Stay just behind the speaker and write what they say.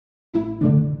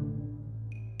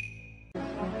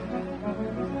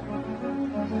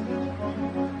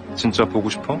진짜 보고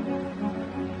싶어?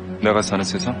 내가 사는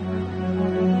세상?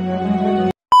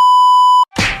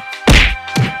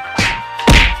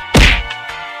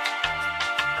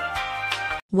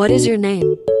 What is your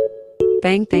name?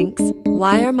 Bang thanks.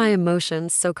 Why are my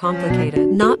emotions so complicated?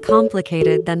 Not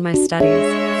complicated than my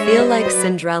studies. Feel like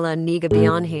Cinderella Niga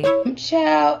Bionhi.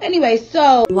 Ciao. Anyway,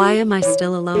 so why am I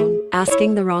still alone?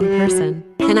 Asking the wrong person.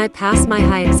 Can I pass my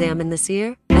high exam in this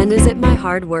year? And is it my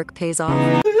hard work pays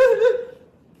off?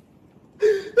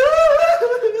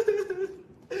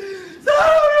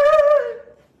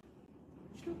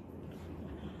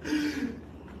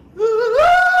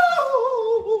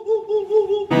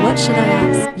 What should I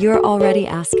ask? You're already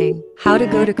asking. How to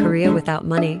go to Korea without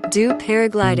money. Do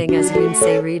paragliding as Yoon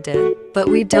Se-ri did. But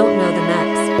we don't know the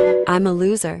next. I'm a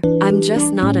loser. I'm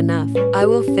just not enough. I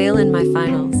will fail in my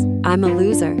finals. I'm a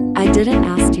loser. I didn't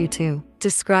ask you to.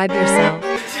 Describe yourself.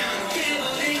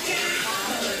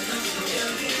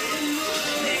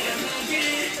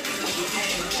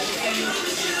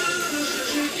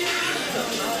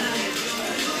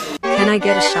 Can I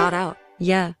get a shout out?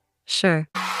 Yeah, sure.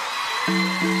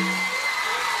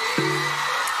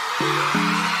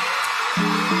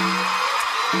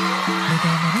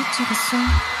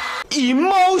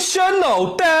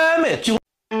 Emotional damage.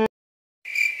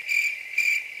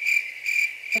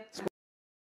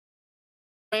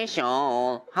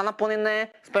 Special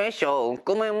하나뿐이네 special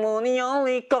꿈의 문이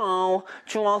열리고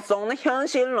추억 속 내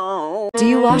현실로. Do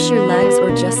you wash your legs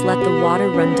or just let the water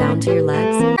run down to your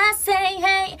legs? I say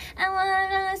hey, I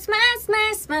wanna smile,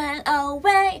 smile, smile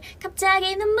away.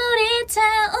 갑자기 눈물이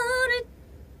차오를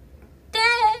때.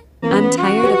 I'm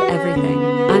tired of everything.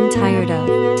 I'm tired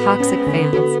of toxic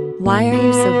fans. Why are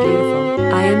you so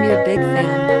beautiful? I am your big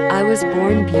fan. I was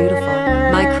born beautiful.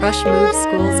 My crush moves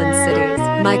schools and cities.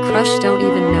 My crush don't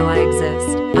even know I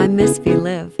exist. I miss V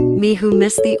Live. Me who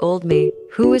miss the old me.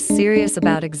 Who is serious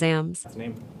about exams.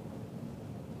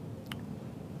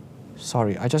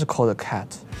 Sorry, I just called a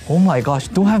cat. Oh my gosh,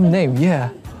 don't have a name,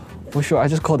 yeah. For sure, I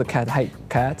just called the cat. Hi,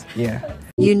 cat, yeah.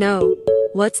 You know,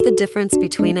 what's the difference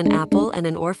between an apple and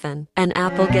an orphan? An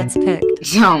apple gets picked.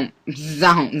 Don't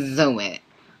do it.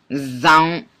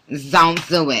 Don't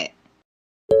do it.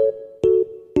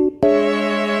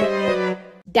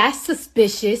 that's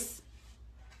suspicious.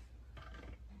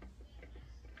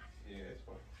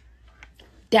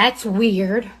 That's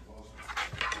weird.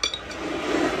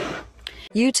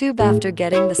 YouTube after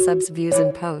getting the subs, views,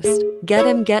 and post. Get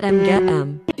him, get him, get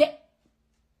him.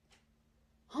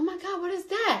 Oh my god, what is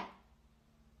that?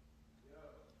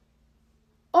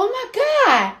 Oh my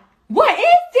god! What is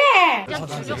that?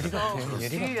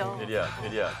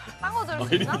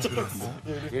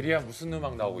 예리야 무슨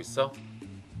음악 나오고 있어?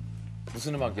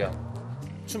 무슨 음악이야?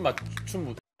 춤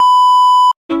못